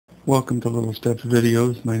Welcome to Little Steps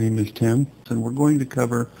Videos. My name is Tim, and we're going to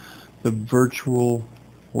cover the virtual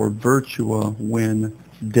or VirtuaWin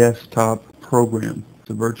desktop program.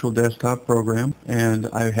 It's a virtual desktop program, and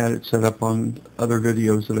I've had it set up on other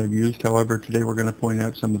videos that I've used. However, today we're going to point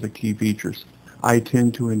out some of the key features. I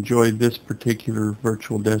tend to enjoy this particular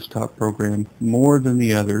virtual desktop program more than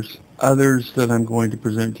the others. Others that I'm going to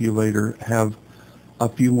present to you later have a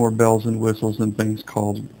few more bells and whistles and things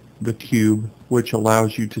called the Cube, which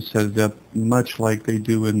allows you to set it up much like they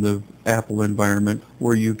do in the Apple environment,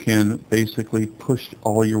 where you can basically push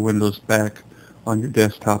all your windows back on your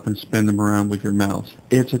desktop and spin them around with your mouse.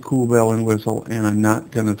 It's a cool bell and whistle, and I'm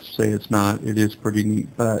not going to say it's not. It is pretty neat,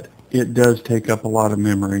 but it does take up a lot of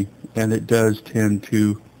memory, and it does tend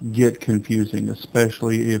to get confusing,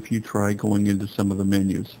 especially if you try going into some of the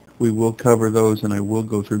menus. We will cover those, and I will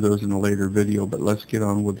go through those in a later video, but let's get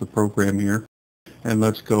on with the program here. And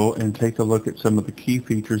let's go and take a look at some of the key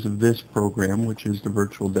features of this program, which is the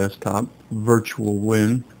virtual desktop,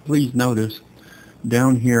 VirtuaWin. Please notice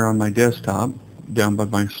down here on my desktop, down by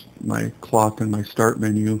my clock and my start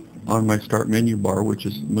menu, on my start menu bar, which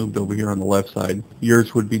is moved over here on the left side.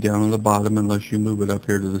 Yours would be down on the bottom unless you move it up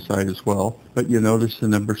here to the side as well. But you notice the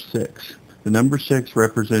number 6. The number 6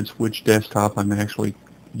 represents which desktop I'm actually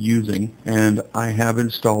using, and I have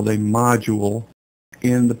installed a module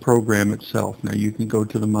in the program itself. Now you can go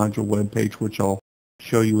to the module webpage, which I'll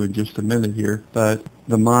show you in just a minute here, but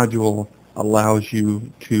the module allows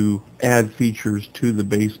you to add features to the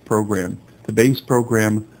base program. The base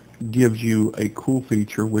program gives you a cool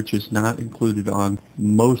feature which is not included on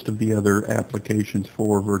most of the other applications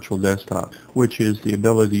for virtual desktop, which is the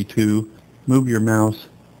ability to move your mouse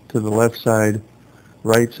to the left side,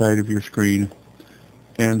 right side of your screen,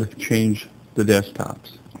 and change the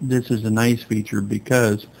desktops. This is a nice feature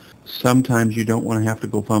because sometimes you don't want to have to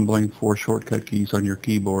go fumbling for shortcut keys on your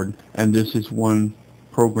keyboard, and this is one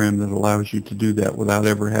program that allows you to do that without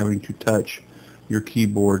ever having to touch your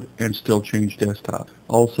keyboard and still change desktop.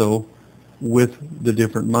 Also, with the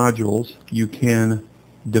different modules, you can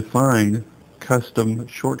define custom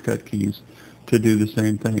shortcut keys to do the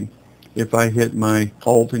same thing. If I hit my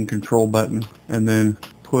Alt and Control button and then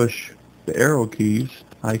push the arrow keys,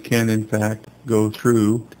 I can in fact go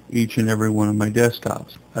through each and every one of my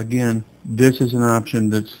desktops. Again, this is an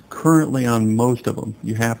option that's currently on most of them.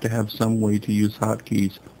 You have to have some way to use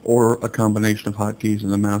hotkeys or a combination of hotkeys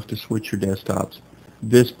and the mouse to switch your desktops.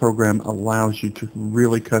 This program allows you to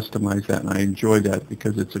really customize that, and I enjoy that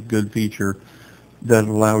because it's a good feature that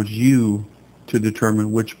allows you to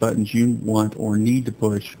determine which buttons you want or need to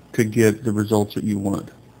push to get the results that you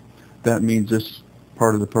want. That means this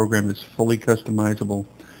part of the program is fully customizable,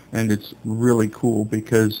 and it's really cool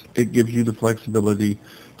because it gives you the flexibility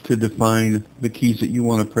to define the keys that you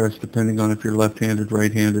want to press depending on if you're left-handed,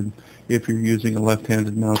 right-handed, if you're using a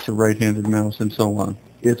left-handed mouse or right-handed mouse, and so on.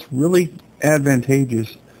 It's really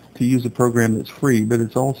advantageous to use a program that's free, but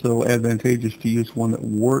it's also advantageous to use one that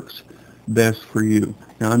works best for you.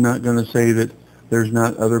 Now, I'm not going to say that there's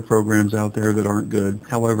not other programs out there that aren't good.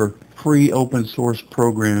 However, free open source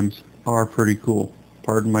programs are pretty cool.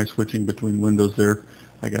 Pardon my switching between windows there.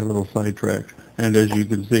 I got a little sidetracked. And as you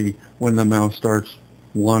can see, when the mouse starts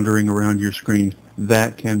wandering around your screen,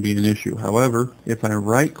 that can be an issue. However, if I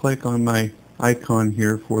right-click on my icon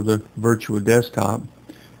here for the Virtua Desktop,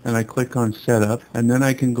 and I click on Setup, and then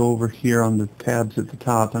I can go over here on the tabs at the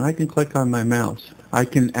top, and I can click on my mouse. I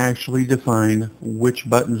can actually define which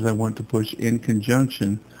buttons I want to push in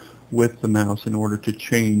conjunction with the mouse in order to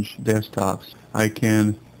change desktops. I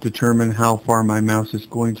can determine how far my mouse is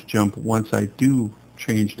going to jump once I do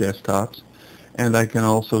change desktops, and I can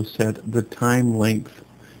also set the time length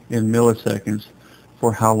in milliseconds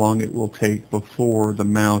for how long it will take before the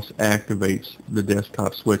mouse activates the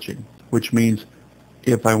desktop switching, which means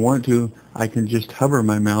if I want to, I can just hover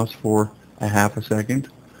my mouse for a half a second,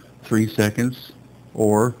 3 seconds,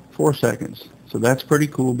 or 4 seconds. So that's pretty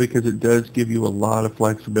cool because it does give you a lot of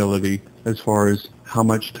flexibility as far as how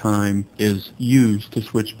much time is used to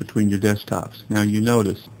switch between your desktops. Now you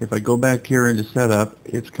notice, if I go back here into Setup,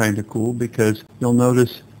 it's kind of cool because you'll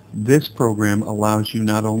notice this program allows you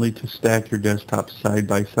not only to stack your desktops side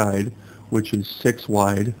by side, which is 6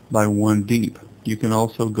 wide by 1 deep. You can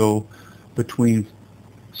also go between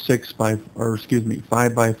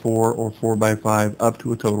 5 by 4 or 4 by 5 up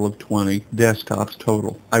to a total of 20 desktops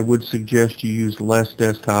total. I would suggest you use less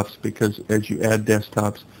desktops because as you add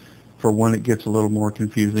desktops, for one, it gets a little more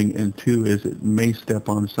confusing, and two is it may step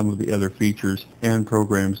on some of the other features and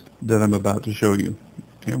programs that I'm about to show you.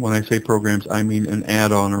 And when I say programs, I mean an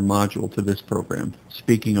add-on or module to this program.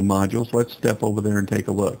 Speaking of modules, let's step over there and take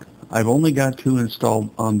a look. I've only got 2 installed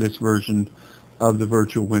on this version of the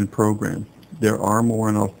VirtuaWin program. There are more,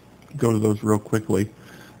 and I'll go to those real quickly.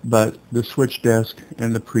 But the switch desk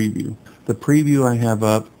and the preview. The preview I have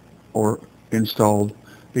up or installed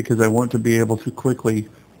because I want to be able to quickly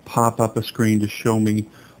pop up a screen to show me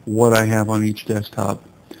what I have on each desktop.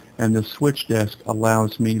 And the switch desk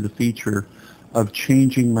allows me the feature of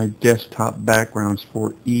changing my desktop backgrounds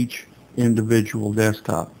for each individual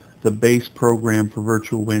desktop. The base program for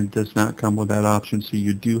VirtuaWin does not come with that option, so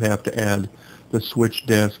you do have to add the switch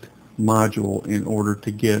desk module in order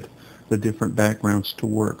to get the different backgrounds to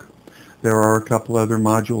work. There are a couple other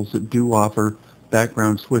modules that do offer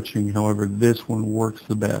background switching, however this one works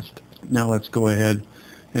the best. Now let's go ahead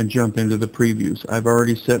and jump into the previews. I've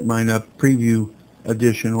already set mine up preview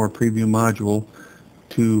edition or preview module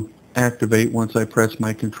to activate once I press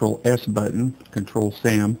my Control S button, Control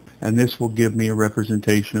SAM, and this will give me a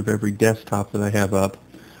representation of every desktop that I have up,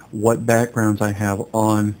 what backgrounds I have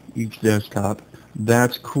on each desktop.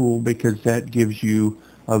 That's cool because that gives you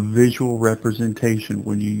a visual representation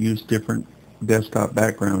when you use different desktop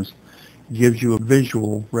backgrounds. It gives you a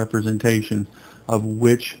visual representation of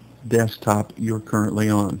which desktop you're currently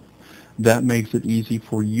on. That makes it easy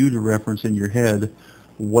for you to reference in your head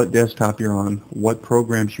what desktop you're on, what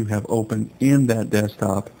programs you have open in that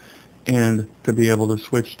desktop, and to be able to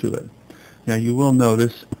switch to it. Now you will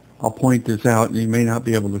notice, I'll point this out and you may not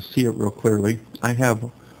be able to see it real clearly, I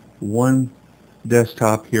have one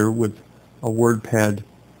desktop here with a WordPad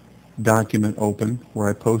document open where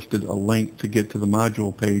I posted a link to get to the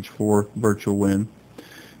module page for VirtuaWin,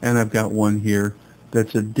 and I've got one here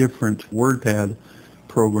that's a different WordPad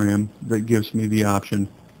program that gives me the option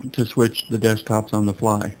to switch the desktops on the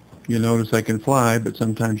fly. You notice I can fly, but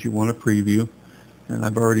sometimes you want a preview, and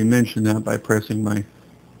I've already mentioned that by pressing my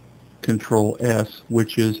Control S,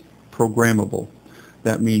 which is programmable.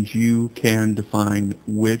 That means you can define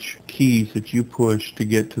which keys that you push to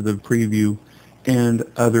get to the preview and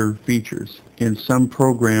other features. In some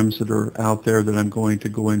programs that are out there that I'm going to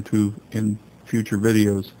go into in future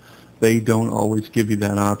videos, they don't always give you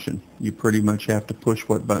that option. You pretty much have to push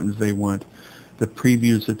what buttons they want. The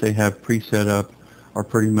previews that they have preset up are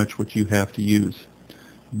pretty much what you have to use.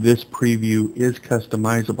 This preview is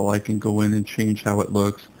customizable. I can go in and change how it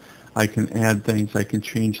looks. I can add things. I can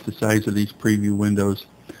change the size of these preview windows,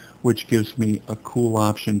 which gives me a cool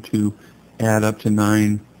option to add up to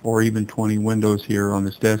 9 or even 20 windows here on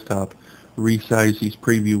this desktop, resize these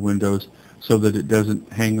preview windows so that it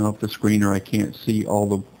doesn't hang off the screen or I can't see all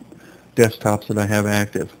the desktops that I have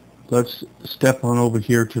active. Let's step on over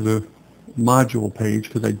here to the module page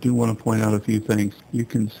because I do want to point out a few things. You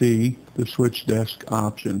can see the switch desk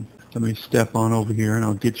option. Let me step on over here and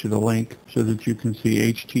I'll get you the link so that you can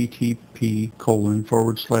see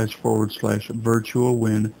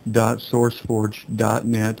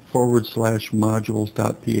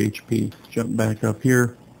http://virtualwin.sourceforge.net/modules.php. Jump back up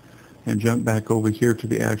here and jump back over here to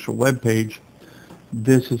the actual web page.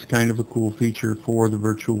 This is kind of a cool feature for the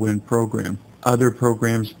VirtuaWin program. Other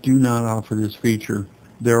programs do not offer this feature.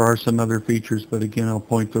 There are some other features, but again, I'll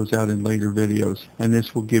point those out in later videos. And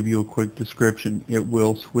this will give you a quick description. It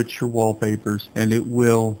will switch your wallpapers, and it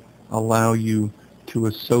will allow you to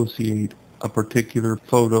associate a particular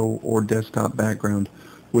photo or desktop background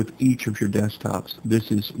with each of your desktops.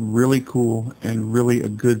 This is really cool and really a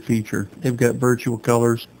good feature. They've got virtual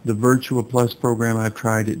colors. The Virtua Plus program I've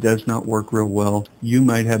tried, it does not work real well. You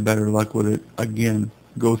might have better luck with it. Again,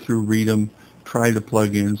 go through, read them, try the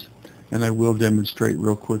plugins, and I will demonstrate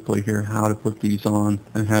real quickly here how to put these on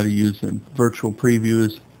and how to use them. Virtual Preview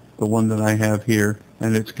is the one that I have here,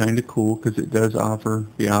 and it's kind of cool because it does offer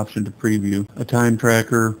the option to preview. A time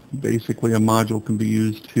tracker, basically a module, can be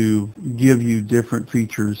used to give you different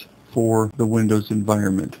features for the Windows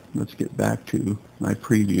environment. Let's get back to my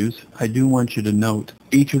previews. I do want you to note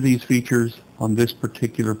each of these features on this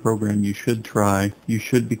particular program you should try. You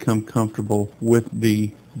should become comfortable with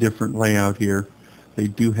the different layout here. They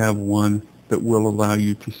do have one that will allow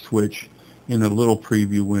you to switch in a little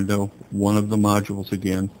preview window, one of the modules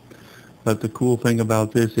again. But the cool thing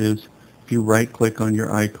about this is if you right click on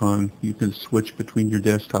your icon, you can switch between your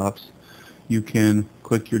desktops. You can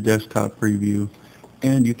click your desktop preview,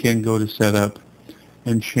 and you can go to setup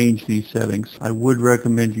and change these settings. I would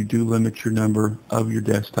recommend you do limit your number of your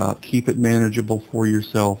desktop. Keep it manageable for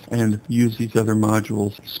yourself and use these other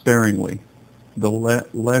modules sparingly. The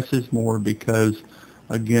less is more because,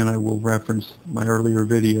 again, I will reference my earlier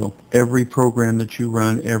video. Every program that you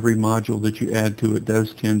run, every module that you add to it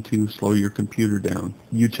does tend to slow your computer down.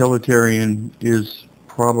 Utilitarian is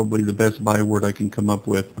probably the best byword I can come up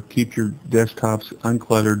with. Keep your desktops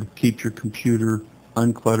uncluttered. Keep your computer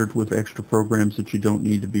uncluttered with extra programs that you don't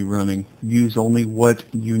need to be running. Use only what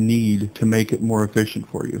you need to make it more efficient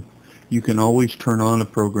for you. You can always turn on a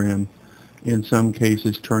program. In some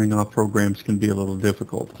cases, turning off programs can be a little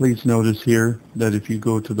difficult. Please notice here that if you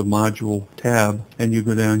go to the Module tab and you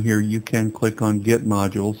go down here, you can click on Get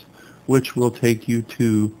Modules, which will take you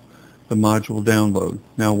to the module download.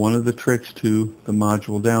 Now, one of the tricks to the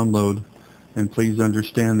module download, and please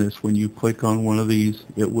understand this, when you click on one of these,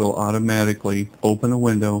 it will automatically open a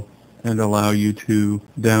window and allow you to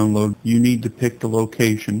download. You need to pick the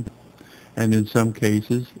location, and in some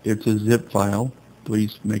cases, it's a zip file.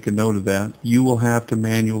 Please make a note of that. You will have to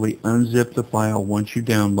manually unzip the file once you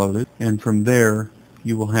download it, and from there,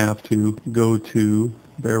 you will have to go to,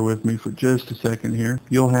 bear with me for just a second here,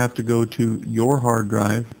 you'll have to go to your hard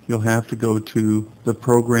drive, you'll have to go to the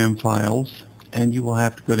program files, and you will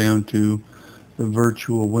have to go down to the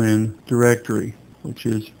VirtuaWin directory, which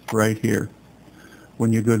is right here.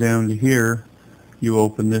 When you go down to here, you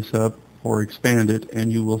open this up or expand it,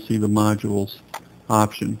 and you will see the modules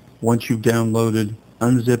option. Once you've downloaded,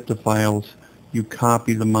 unzip the files, you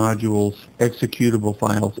copy the modules, executable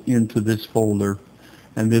files into this folder,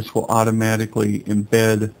 and this will automatically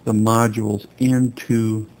embed the modules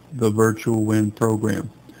into the VirtuaWin program.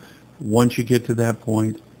 Once you get to that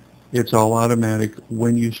point, it's all automatic.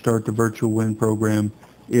 When you start the VirtuaWin program,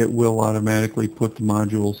 it will automatically put the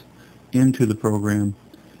modules into the program,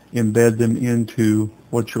 embed them into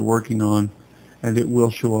what you're working on, and it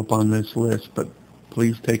will show up on this list. But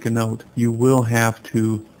please take a note. You will have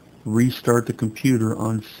to restart the computer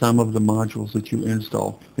on some of the modules that you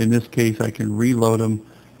install. In this case, I can reload them,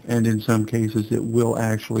 and in some cases it will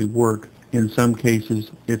actually work. In some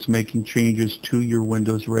cases, it's making changes to your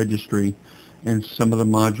Windows registry, and some of the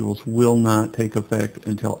modules will not take effect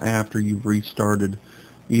until after you've restarted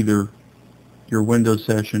either your Windows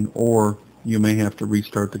session, or you may have to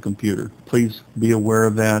restart the computer. Please be aware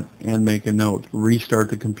of that and make a note.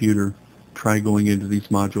 Restart the computer. Try going into these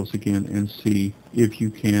modules again and see if you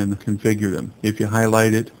can configure them. If you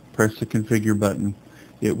highlight it, press the configure button,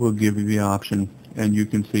 it will give you the option, and you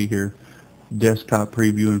can see here desktop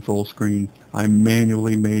preview and full screen. I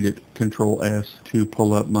manually made it Control S to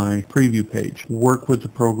pull up my preview page. Work with the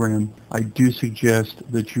program. I do suggest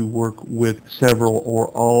that you work with several or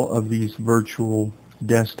all of these virtual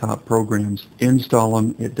desktop programs. Install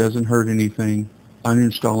them. It doesn't hurt anything.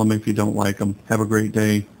 Uninstall them if you don't like them. Have a great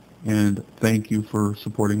day, and thank you for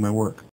supporting my work.